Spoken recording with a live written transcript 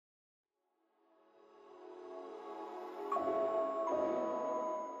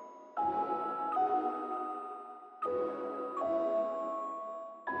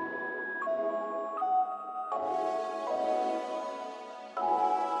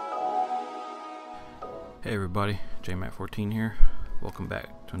Hey everybody, jMac14 here. Welcome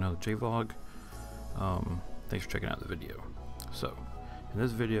back to another jVlog. Thanks for checking out the video. So, in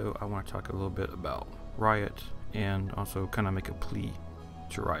this video I want to talk a little bit about Riot and also kind of make a plea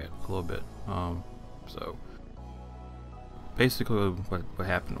to Riot a little bit. So, basically what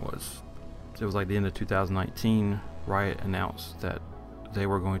happened was, it was like the end of 2019, Riot announced that they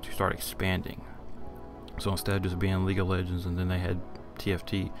were going to start expanding. So instead of just being League of Legends and then they had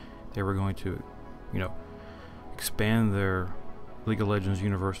TFT, they were going to, expand their League of Legends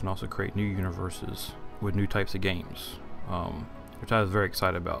universe and also create new universes with new types of games, which I was very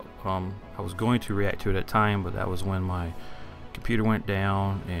excited about. I was going to react to it at the time, but that was when my computer went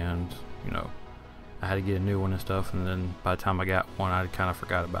down and I had to get a new one and stuff, and then by the time I got one I kind of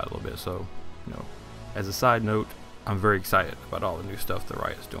forgot about it a little bit. So as a side note, I'm very excited about all the new stuff that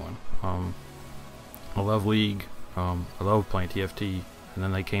Riot's doing. I love League, I love playing TFT, and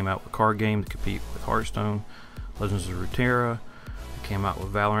then they came out with a card game to compete with Hearthstone, Legends of Runeterra. They came out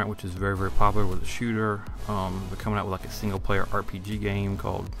with Valorant, which is very, very popular with a shooter. They're coming out with like a single-player RPG game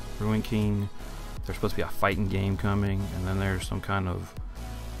called Ruin King. There's supposed to be a fighting game coming, and then there's some kind of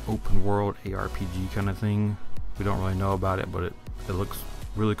open-world ARPG kind of thing. We don't really know about it, but it looks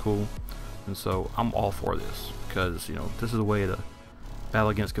really cool, and so I'm all for this because this is a way to battle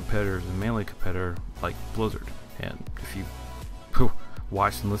against competitors, and mainly a competitor like Blizzard. And if you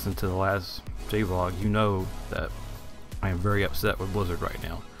watched and listened to the last jVlog, you know that I am very upset with Blizzard right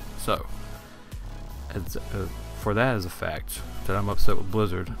now. So, for that as a fact that I'm upset with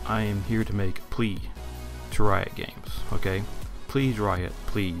Blizzard, I am here to make a plea to Riot Games. Okay, please Riot,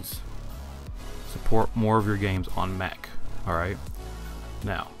 please support more of your games on Mac. All right,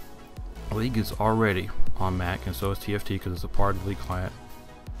 now League is already on Mac, and so is TFT because it's a part of the League client.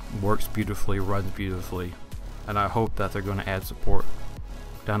 Works beautifully, runs beautifully, and I hope that they're going to add support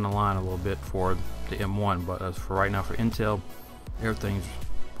down the line a little bit for the M1, but as for right now for Intel, everything's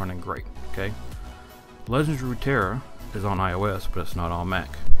running great. Okay, Legends of Runeterra is on iOS, but it's not on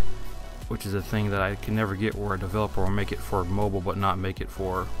Mac, which is a thing that I can never get, where a developer will make it for mobile but not make it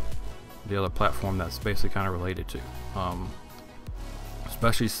for the other platform that's basically kind of related to,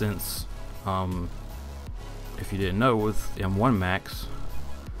 especially since if you didn't know, with M1 Macs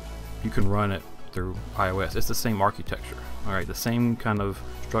you can run it through iOS. It's the same architecture, alright, the same kind of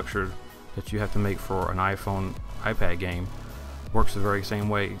structure that you have to make for an iPhone, iPad game works the very same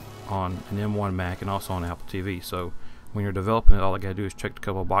way on an M1 Mac and also on Apple TV. So when you're developing it, all I gotta do is check a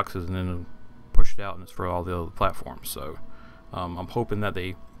couple of boxes and then push it out, and it's for all the other platforms. So I'm hoping that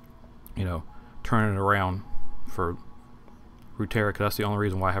they turn it around for Runeterra, because that's the only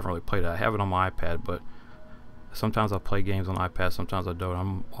reason why I haven't really played it. I have it on my iPad, but sometimes I play games on iPad, sometimes I don't.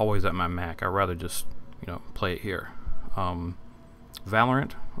 I'm always at my Mac. I'd rather just play it here.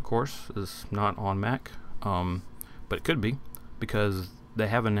 Valorant, of course, is not on Mac, but it could be, because they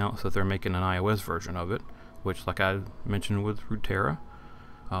have announced that they're making an iOS version of it, which, like I mentioned with Runeterra,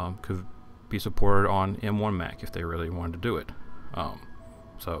 could be supported on M1 Mac if they really wanted to do it.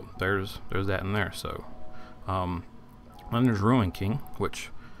 So there's that in there. So then there's Ruin King, which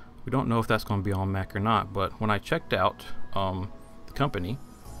we don't know if that's going to be on Mac or not, but when I checked out the company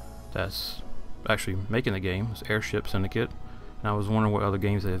that's actually making the game, is Airship Syndicate, and I was wondering what other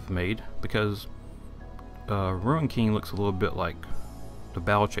games they've made, because Ruin King looks a little bit like the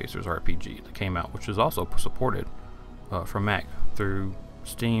Battle Chasers RPG that came out, which is also supported for Mac through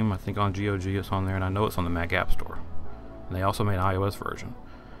Steam. I think on GOG it's on there, and I know it's on the Mac App Store, and they also made an iOS version.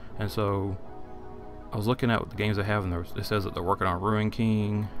 And so I was looking at the games they have, and it says that they're working on Ruin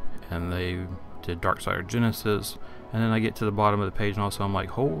King, and they did Darksider Genesis, and then I get to the bottom of the page and also I'm like,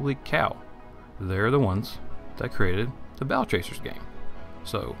 holy cow, they're the ones that created the Battle Chasers game.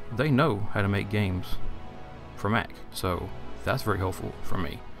 So they know how to make games for Mac, so that's very helpful for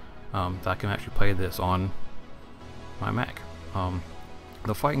me, that I can actually play this on my Mac.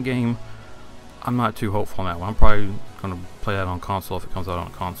 The fighting game, I'm not too hopeful on that one. I'm probably going to play that on console if it comes out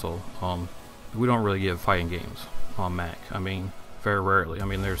on console. We don't really get fighting games on Mac. I mean, very rarely. I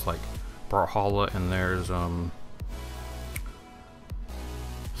mean, there's like Brawlhalla, and there's some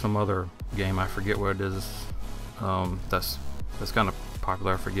other game, I forget what it is, that's kind of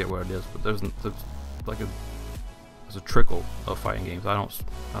popular. I forget what it is, but there's like there's a trickle of fighting games. I don't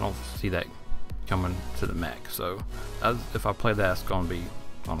see that coming to the Mac. So if I play that, it's going to be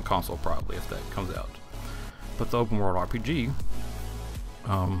on the console probably if that comes out. But the open world RPG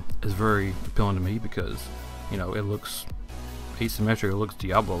is very appealing to me, because it looks asymmetric, it looks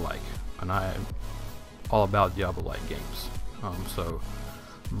Diablo-like, and I'm all about Diablo-like games. So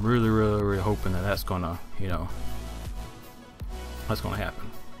really hoping that that's gonna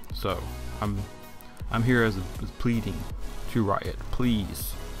happen. So I'm I'm here as pleading to Riot,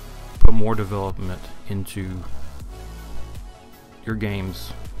 please put more development into your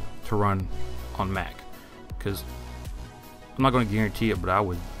games to run on Mac, because I'm not going to guarantee it, but I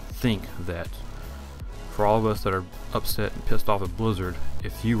would think that for all of us that are upset and pissed off at Blizzard,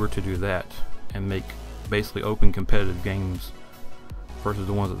 if you were to do that and make basically open competitive games versus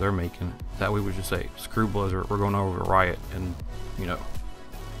the ones that they're making, that we would just say, screw Blizzard, we're going over to Riot, and you know,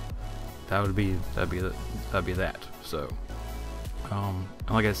 that'd be that. So and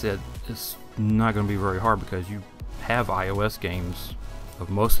like I said, it's not going to be very hard because you have iOS games of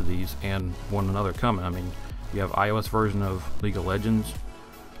most of these and one another coming. I mean, you have iOS version of League of Legends,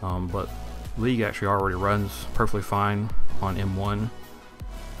 but League actually already runs perfectly fine on M1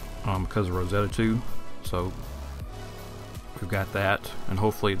 because of Rosetta 2, so we've got that, and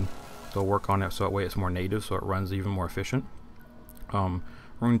hopefully they'll work on it so that way it's more native, so it runs even more efficient.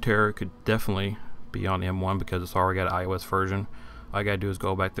 Runeterra could definitely be on M1 because it's already got an iOS version. All I gotta do is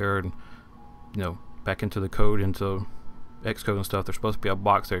go back there and, you know, back into the code, into Xcode and stuff. There's supposed to be a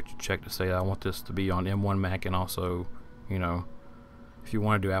box there to check to say I want this to be on M1 Mac, and also, you know, if you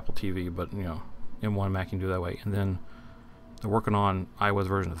want to do Apple TV, but you know, M1 Mac can do that way. And then they're working on iOS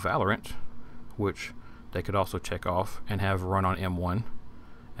version of Valorant, which they could also check off and have run on M1,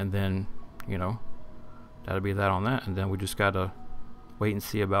 and then, you know, that'll be that on that. And then we just gotta wait and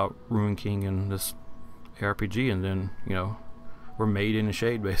see about Ruin King and this ARPG, and then, you know, we're made in the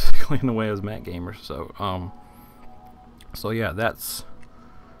shade basically in the way as Mac gamers. So so yeah, that's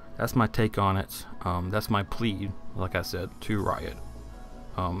my take on it. That's my plea, like I said, to Riot.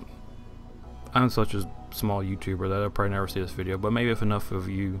 I'm such a small YouTuber that I'll probably never see this video, but maybe if enough of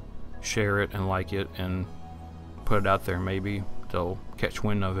you share it and like it and put it out there, maybe they'll catch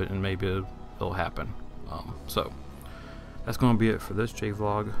wind of it and maybe it'll happen. So that's going to be it for this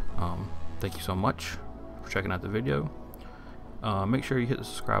jVlog. Thank you so much for checking out the video. Make sure you hit the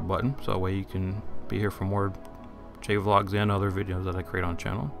subscribe button so that way you can be here for more jVlogs and other videos that I create on the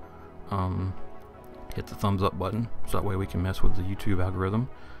channel. Hit the thumbs up button so that way we can mess with the YouTube algorithm.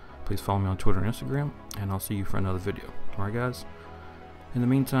 Please follow me on Twitter and Instagram, and I'll see you for another video. Alright guys, in the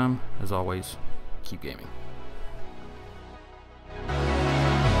meantime, as always, keep gaming.